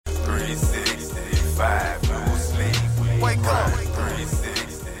365, no sleep. Wake up.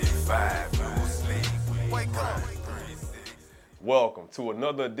 365, no sleep. Wake up. Welcome to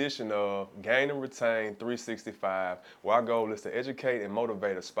another edition of Gain and Retain 365, where our goal is to educate and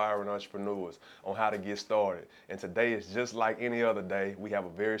motivate aspiring entrepreneurs on how to get started. And today is just like any other day. We have a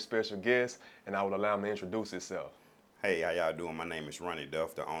very special guest, and I will allow him to introduce himself. Hey, how y'all doing? My name is Ronnie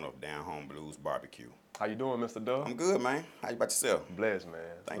Duff, the owner of Down Home Blues Barbecue. How you doing, Mr. Dove? I'm good, man. How you about yourself? Blessed, man.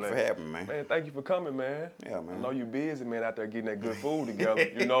 Thank you for having me, man. Man, thank you for coming, man. Yeah, man. I know you busy, man, out there getting that good food together,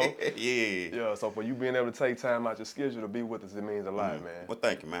 you know? Yeah. Yeah, so for you being able to take time out your schedule to be with us, it means a lot, man. Well,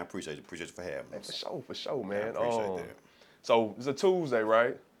 thank you, man. I appreciate you. Appreciate you for having us. For sure, man. I appreciate that. So it's a Tuesday,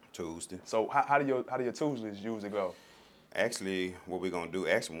 right? Tuesday. So how do your Tuesdays usually go? Actually, what we're gonna do,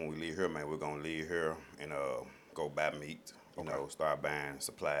 when we leave here, man, we're gonna leave here and go buy meat. You know, start buying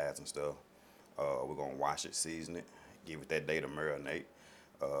supplies and stuff. We're gonna wash it, season it, give it that day to marinate.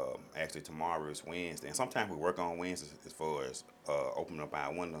 Actually, tomorrow is Wednesday, and sometimes we work on Wednesdays as far as opening up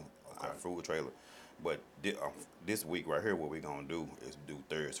our window, our food trailer. But this week right here, what we're gonna do is do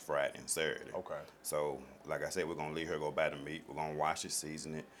Thursday, Friday, and Saturday. Okay. So, like I said, we're gonna leave here, go buy the meat. We're gonna wash it,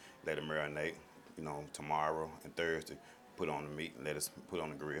 season it, let it marinate. You know, tomorrow and Thursday, put on the meat and let it put on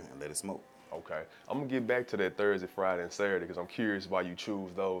the grill and let it smoke. Okay. I'm gonna get back to that Thursday, Friday, and Saturday because I'm curious why you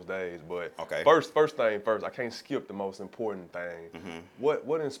choose those days. But okay. First thing first, I can't skip the most important thing. Mm-hmm.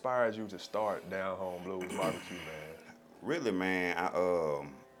 What inspired you to start Down Home Blues Barbecue, man? Really, man,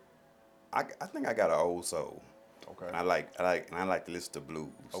 I think I got an old soul. Okay. And I like to listen to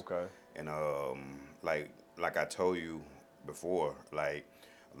blues. Okay. And like I told you before, like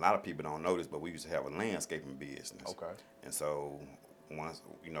a lot of people don't know this, but we used to have a landscaping business. Okay. And so once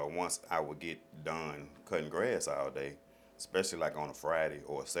I would get done cutting grass all day, especially like on a Friday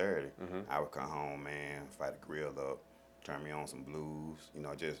or a Saturday, I would come home, man, fire the grill up, turn me on some blues,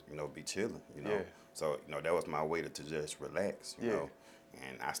 just be chilling, Yeah. So that was my way to just relax, you know,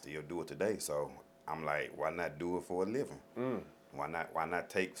 and I still do it today. So I'm like, why not do it for a living? Why not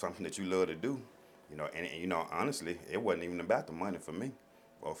take something that you love to do, and honestly, it wasn't even about the money for me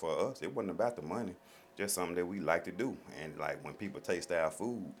or for us. It wasn't about the money. Just something that we like to do. And like when people taste our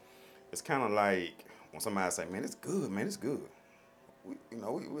food, it's kind of like when somebody say, man, it's good, man, it's good. We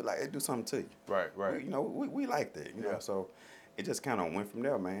like it do something to you. Right. We like that, you know. So it just kind of went from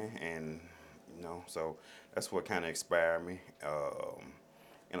there, man. And, so that's what kind of inspired me.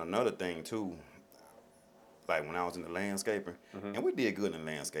 And another thing, too, like when I was in the landscaping, and we did good in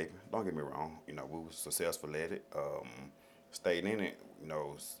landscaping, don't get me wrong. We were successful at it. Stayed in it,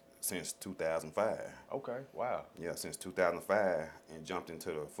 since 2005. Okay, wow. Yeah, since 2005, and jumped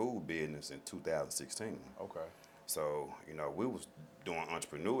into the food business in 2016. Okay. So, we was doing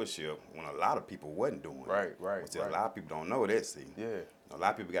entrepreneurship when a lot of people wasn't doing it. Right. See, a lot of people don't know that, see. Yeah. A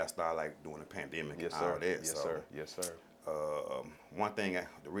lot of people got to start like during the pandemic and all that. Yes, sir. One thing,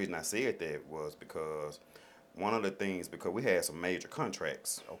 the reason I said that was because one of the things, because we had some major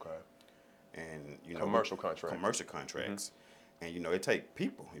contracts. Okay. And, commercial contracts. Commercial contracts. And, it take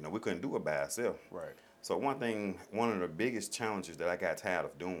people. We couldn't do it by ourselves. Right. So one of the biggest challenges that I got tired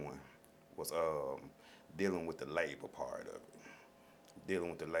of doing was dealing with the labor part of it. Dealing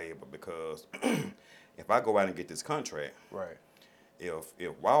with the labor because if I go out and get this contract, right. If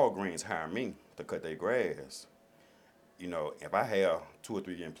Walgreens hire me to cut their grass, if I have 2 or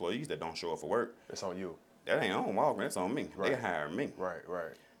 3 employees that don't show up for work, it's on you. That ain't on Walgreens, it's on me. Right. They hire me. Right.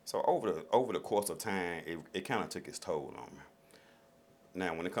 So over the course of time, it kind of took its toll on me.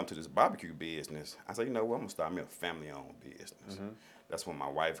 Now, when it comes to this barbecue business, I said, I'm going to start me a family-owned business. That's when my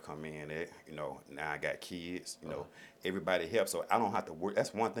wife come in at, now I got kids, everybody helps, so I don't have to worry.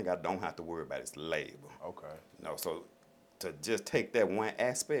 That's one thing I don't have to worry about is labor. Okay. So to just take that one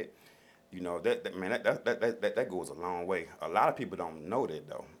aspect, that goes a long way. A lot of people don't know that,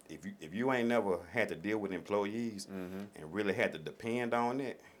 though. If you ain't never had to deal with employees and really had to depend on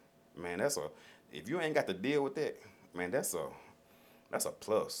it, man, if you ain't got to deal with that, man, that's a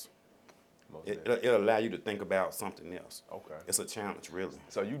plus. It'll allow you to think about something else. Okay. It's a challenge, really.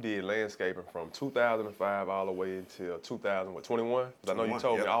 So you did landscaping from 2005 all the way until 2021? Because I know you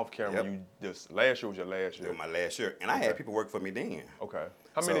told me off camera last year was your last year. It was my last year. And I had people work for me then. Okay.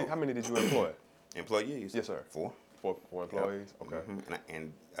 How many did you employ? Employees? Yes, sir. 4. 4 employees? Yep. Okay.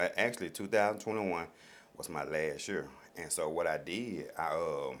 And actually 2021 was my last year. And so what I did,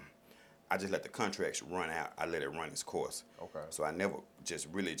 I just let the contracts run out. I let it run its course. Okay. So I never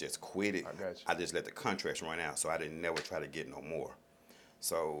just quit it. I got you. I just let the contracts run out. So I didn't never try to get no more.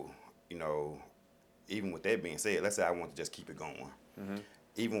 So, even with that being said, let's say I want to just keep it going.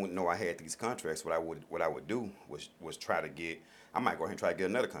 even though I had these contracts, what I would do was try to get. I might go ahead and try to get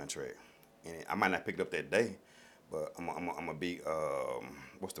another contract, and I might not pick it up that day, but I'm gonna be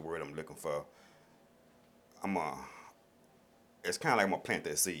what's the word I'm looking for? I'm a. It's kind of like I'm gonna plant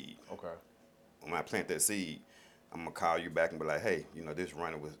that seed. Okay. When I plant that seed, I'm gonna call you back and be like, hey, this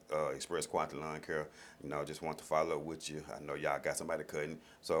running with Express Quality Lawn Care, just want to follow up with you. I know y'all got somebody cutting.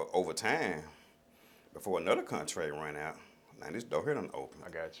 So over time, before another contract run out, now this door here done open. I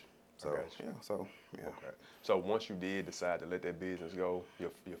got you. So yeah. Okay. So once you did decide to let that business go,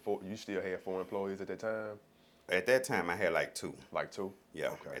 you still had 4 employees at that time? At that time, I had like 2. Like 2? Yeah.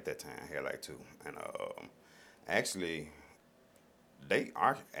 Okay. At that time, I had like 2, and actually, they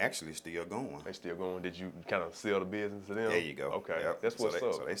are actually still going. They still going? Did you kind of sell the business to them? There you go. Okay. Yep. That's what's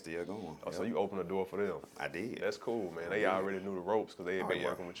up. So they still going. Oh, so you opened the door for them? I did. That's cool, man. They already knew the ropes because they had been yeah.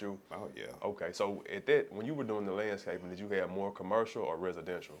 working with you. Oh yeah. Okay. So when you were doing the landscaping, did you have more commercial or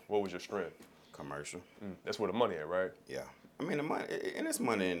residential? What was your strength? Commercial. That's where the money at, right? Yeah. I mean the money, and it's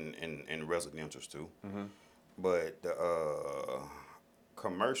money in residentials too. Mm-hmm. But the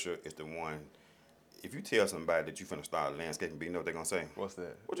commercial is the one. If you tell somebody that you finna start landscaping, you know what they're gonna say? What's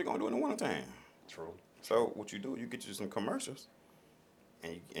that? What you gonna do in the wintertime? True. So what you do, you get you some commercials,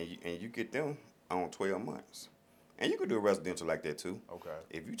 and you get them on 12 months, and you could do a residential like that too. Okay.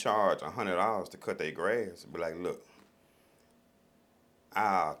 If you charge $100 to cut their grass, be like, look,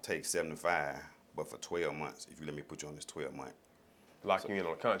 I'll take 75, but for 12 months, if you let me put you on this 12 month. Lock you in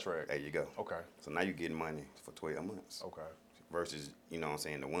on a contract. There you go. Okay. So now you're getting money for 12 months. Okay. Versus, what I'm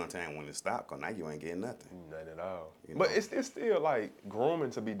saying, the one time when it stopped, because now you ain't getting nothing. Nothing at all. You But know? it's still like grooming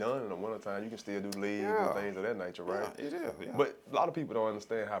to be done in the wintertime. You can still do leaves and things of that nature, right? Yeah, it is. Yeah. But a lot of people don't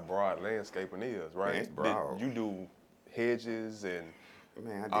understand how broad landscaping is, right? Man, it's broad. You do hedges and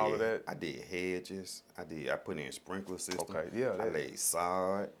Man, all of that? I did hedges. I put in sprinkler system. Okay, yeah, I that- laid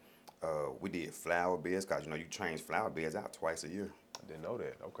sod. We did flower beds, because, you change flower beds out twice a year. I didn't know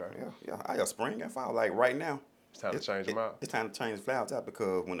that. Okay. Yeah. I have spring and fall. Like right now, It's time to change them out. It's time to change the flowers out,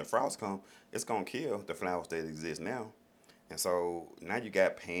 because when the frost come, it's gonna kill the flowers that exist now. And so now you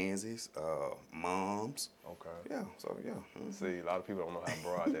got pansies, mums. Okay. Yeah. So yeah. Mhm. See, a lot of people don't know how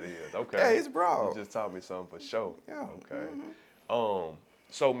broad that is. Okay. Yeah, it's broad. You just taught me something for sure. Yeah. Okay.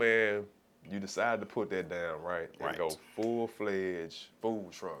 So man, you decided to put that down, right? And Right. go full-fledged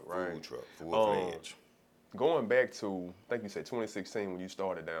food truck, right? Food truck, full-fledged. Going back to, I think you said 2016 when you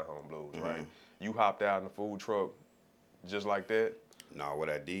started Down Home Blues, Mm-hmm. right? You hopped out in the food truck just like that? No, what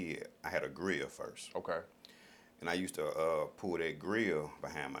I did, I had a grill first, Okay. and I used to pull that grill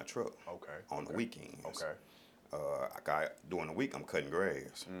behind my truck. Okay. On the weekends. Okay. During the week, I'm cutting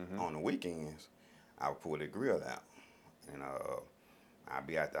grass. Mm-hmm. On the weekends, I would pull the grill out, and I'd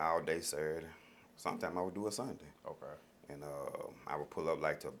be out there all day Saturday. Sometimes I would do a Sunday, Okay. and I would pull up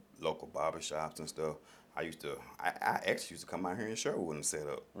like to local barber shops and stuff. I actually used to come out here in Sherwood and set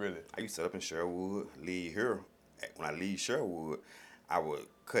up. Really? I used to set up in Sherwood, leave here. When I leave Sherwood, I would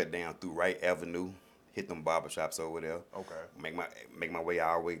cut down through Wright Avenue, hit them barber shops over there. Okay. Make my way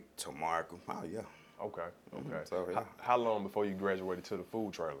all the way to Markham. Oh yeah. Okay. Okay. So, yeah. How long before you graduated to the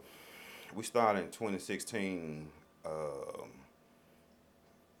food trailer? We started in 2016.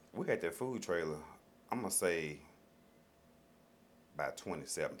 We had that food trailer, I'm going to say, by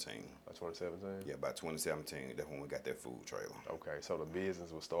 2017. By 2017? Yeah, by 2017, that's when we got that food trailer. Okay, so the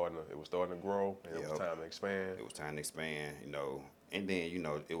business was starting to grow, and it was Yep. time to expand. It was time to expand, and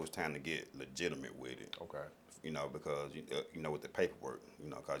then, it was time to get legitimate with it. Okay. Because, with the paperwork,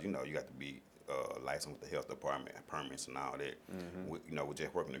 because, you got to be licensed with the health department, permits and all that. Mm-hmm. With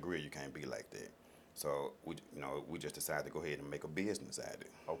just working the grill, you can't be like that. So, we just decided to go ahead and make a business out of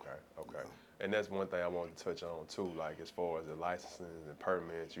it. Okay. And that's one thing I wanted to touch on too, like as far as the licensing and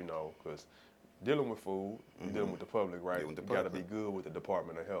permits, because dealing with food, you're dealing with the public, right? Dealing with the You got to public. be good with the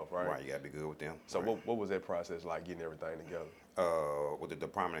Department of Health, right? Right, you got to be good with them. So right. what was that process like getting everything together? With the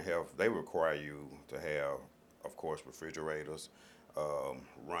Department of Health, they require you to have, of course, refrigerators,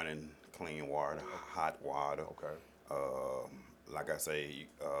 running clean water, hot water. Okay. Like I say,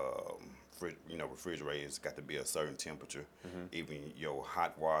 refrigerators got to be a certain temperature. Even your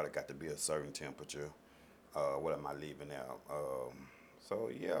hot water got to be a certain temperature. What am I leaving out? So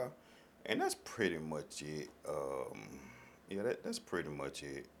yeah, and that's pretty much it. That's pretty much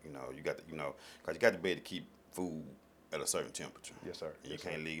it. You got to, because you got to be able to keep food at a certain temperature. Yes, sir. And you Yes,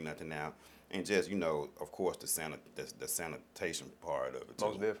 can't sir. leave nothing out. And just, of course, the sanitation part of it too.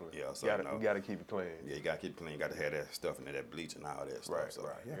 Most definitely. Yeah, so you gotta keep it clean. yeah, you gotta keep it clean. You gotta have that stuff in there, that bleach and all that stuff. Right, So,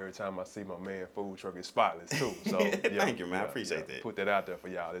 right. yeah. Every time I see my man food truck, it's spotless too. So Thank you, man. I appreciate that. Put that out there for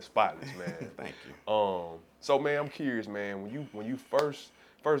y'all. It's spotless, man. Thank you. So man, I'm curious, man. When you first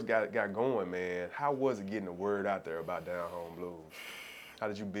first got going, man, how was it getting the word out there about Down Home Blues? How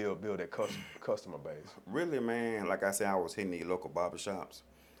did you build that customer base? Really, man, like I said, I was hitting these local barbershops.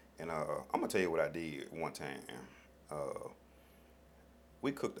 And I'm going to tell you what I did one time.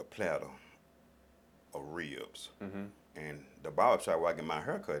 We cooked a platter of ribs. And the barbershop where I get my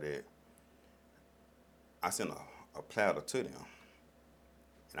haircut at, I sent a platter to them.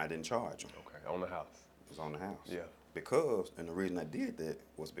 And I didn't charge them. Okay, on the house. It was on the house. Yeah. Because, and the reason I did that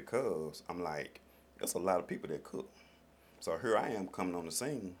was because I'm like, there's a lot of people that cook. So here I am coming on the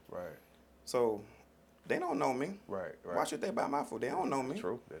scene. Right. So they don't know me. Right. Why should they buy my food? They don't know me.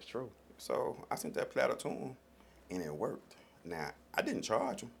 True. That's true. So I sent that platter to them, and it worked. Now, I didn't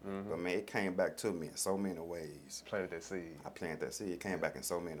charge them, but man, it came back to me in so many ways. Planted that seed. I planted that seed. It came back in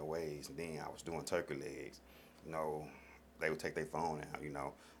so many ways. And then I was doing turkey legs. You know, they would take their phone out. You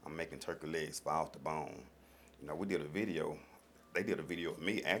know, I'm making turkey legs fall off the bone. You know, we did a video. They did a video of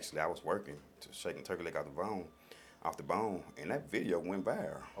me. Actually, I was working to shaking turkey leg off the bone, and that video went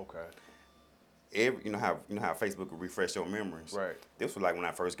viral. Okay. You know how Facebook will refresh your memories. Right. This was like when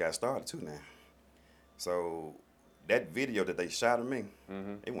I first got started too. Now, so that video that they shot of me,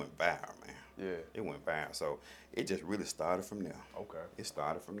 it went viral, man. Yeah. It went viral. So it just really started from there. Okay. It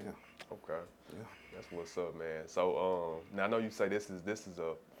started from there. Okay. Yeah. That's what's up, man. So now I know you say this is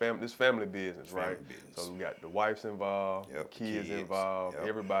a family business, Family right? business. So we got the wife's involved, Yep, kids kids. involved, Yep.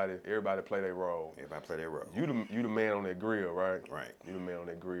 everybody play their role. Everybody play their role. You the man on that grill, right? Right. You the man on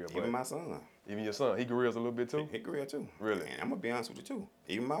that grill. Even my son. Even your son, he grills a little bit too? He grill too. Really? And I'm gonna be honest with you too.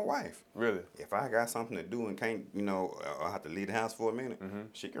 Even my wife. Really? If I got something to do and can't, I have to leave the house for a minute,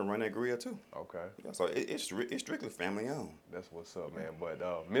 she can run that grill too. Okay. Yeah, so it's strictly family owned. That's what's up, man. But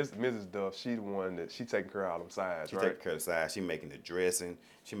Mrs. Duff, she the one that she taking care of all them sides, She right? taking care of the side. She making the dressing.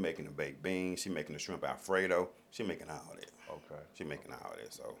 She making the baked beans. She making the shrimp Alfredo. She making all that. Okay. She making all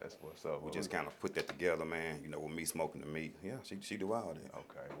that. So That's what's up. we just kind of put that together, man. You know, with me smoking the meat. Yeah, she do all that.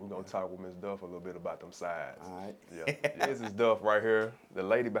 Okay, we're gonna talk with Ms. Duff a little bit about them sides. All right. Yeah, this is Duff right here. The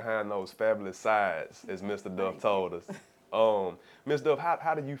lady behind those fabulous sides, as Mr. Duff told us. Ms. Duff,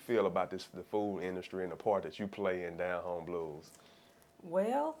 how do you feel about the food industry and the part that you play in Down Home Blues?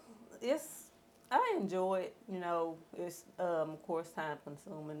 Well, I enjoy it. It's of course time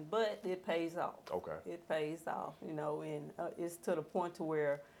consuming, but it pays off. Okay. It pays off. And it's to the point to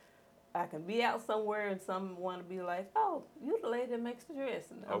where I can be out somewhere and someone to be like, "Oh, you the lady that makes the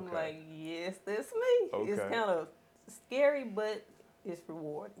dressing." I'm Okay. like, "Yes, that's me." Okay. It's kind of scary, but it's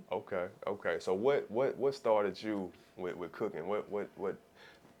rewarding. Okay. So what started you with cooking? What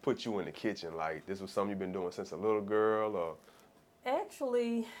put you in the kitchen? Like this was something you've been doing since a little girl, or?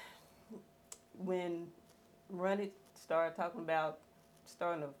 Actually, when Ronnie started talking about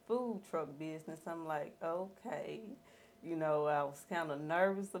starting a food truck business, I'm like, okay. I was kind of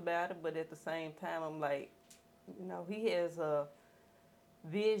nervous about it, but at the same time, I'm like, he has a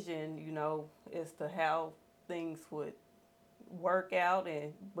vision, as to how things would work out,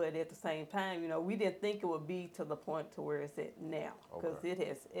 but at the same time, we didn't think it would be to the point to where it's at now, because Okay. it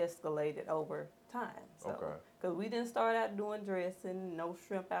has escalated over time. So, Okay. because we didn't start out doing dressing, no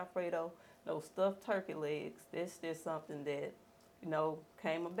shrimp Alfredo, no stuffed turkey legs. That's just something that,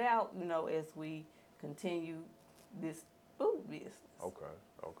 came about, as we continue this food business. Okay.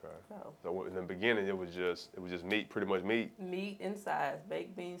 So, In the beginning, it was just meat, pretty much meat. meat and sides,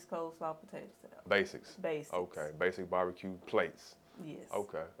 baked beans, coleslaw, potato salad. Basics. Basics. Okay. Basic barbecue plates. Yes.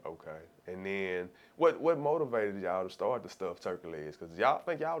 Okay. And then what motivated y'all to start the stuffed turkey legs? Because y'all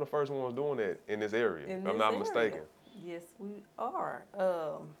think y'all the first ones doing that in this area, In if I'm this not area. mistaken. Yes, we are.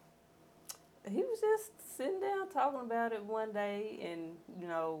 He was just sitting down talking about it one day, and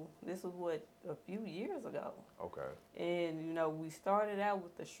this was a few years ago. Okay. And we started out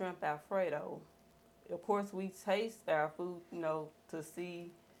with the shrimp Alfredo. Of course, we taste our food, to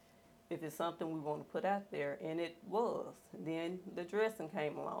see if it's something we want to put out there, and it was. Then the dressing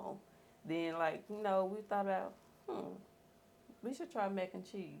came along. Then, we thought about, we should try mac and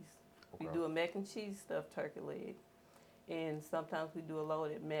cheese. Okay. We do a mac and cheese stuffed turkey leg, and sometimes we do a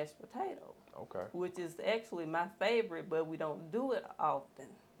loaded mashed potato, Okay. which is actually my favorite, but we don't do it often.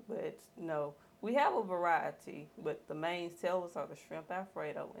 But, we have a variety, but the main sellers are the shrimp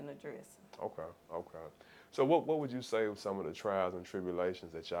Alfredo and the dressing. Okay. So what would you say were some of the trials and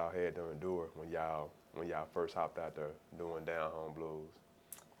tribulations that y'all had to endure when y'all first hopped out there doing Down Home Blues?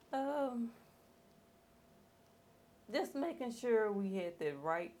 Just making sure we had the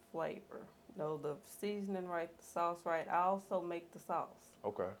right flavor. The seasoning right, the sauce right. I also make the sauce.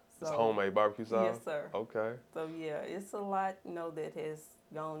 Okay. It's So- homemade barbecue sauce? Yes, sir. Okay. So yeah, it's a lot, that has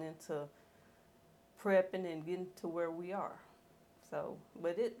gone into prepping and getting to where we are. So,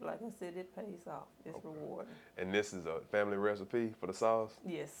 but it, like I said, it pays off. It's rewarding. And this is a family recipe for the sauce?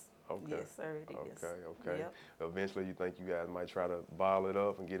 Yes. Okay. Yes, sir, it is. Okay. Yep. Eventually, you think you guys might try to bottle it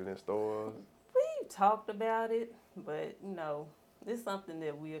up and get it in stores? We talked about it, but, you know, it's something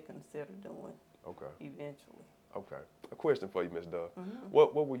that we'll consider doing Okay. eventually. Okay. A question for you, Ms. Duff. Mm-hmm.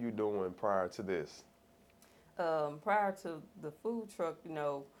 What were you doing prior to this? Prior to the food truck, you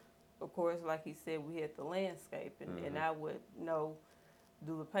know, of course, like he said, we had the landscaping, and I would, you know,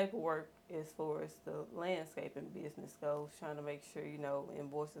 do the paperwork as far as the landscaping business goes, trying to make sure, you know,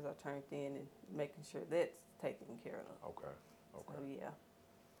 invoices are turned in and making sure that's taken care of. Okay. So, yeah.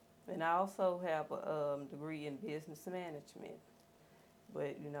 And I also have a degree in business management,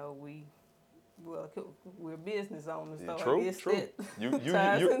 but, you know, we're business owners, Yeah, so true, I guess true. that You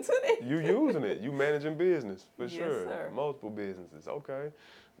ties into that. you using it. You managing business for Yes, sure. sir. Multiple businesses. Okay.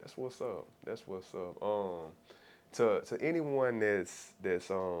 That's what's up. That's what's up. To anyone that's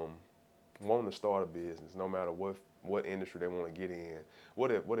wanting to start a business, no matter what industry they want to get in,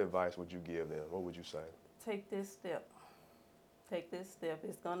 what advice would you give them? What would you say? Take this step. Take this step.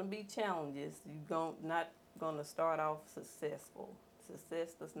 It's gonna be challenges. You're not gonna start off successful.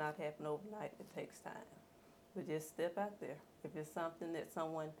 Success does not happen overnight. It takes time. But just step out there. If it's something that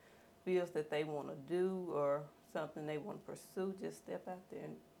someone feels that they want to do or something they want to pursue, just step out there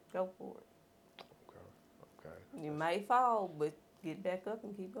and go for it. Okay. You may fall, but get back up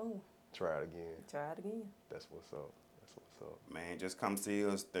and keep going. Try it again. Try it again. That's what's up. Man, just come see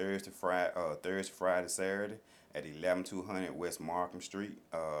us Thursday, Friday, Saturday at 11200 West Markham Street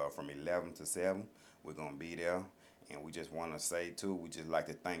from 11 to 7. We're going to be there. And we just want to say, too, we just like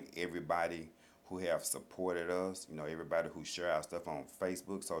to thank everybody who have supported us, you know, everybody who share our stuff on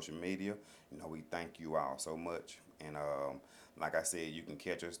Facebook, social media. You know, we thank you all so much. And like I said, you can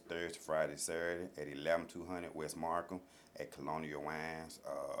catch us Thursday, Friday, Saturday at 11200 West Markham at Colonial Wines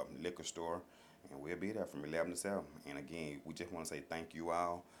Liquor Store. And we'll be there from 11 to 7. And again, we just want to say thank you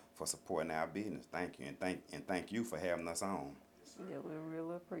all for supporting our business. Thank you. And thank you for having us on. Yeah, we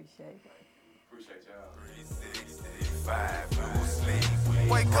really appreciate it. Appreciate y'all. 365, no sleep.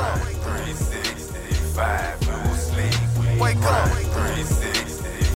 Wake up. 365, no sleep. Wake up. 365.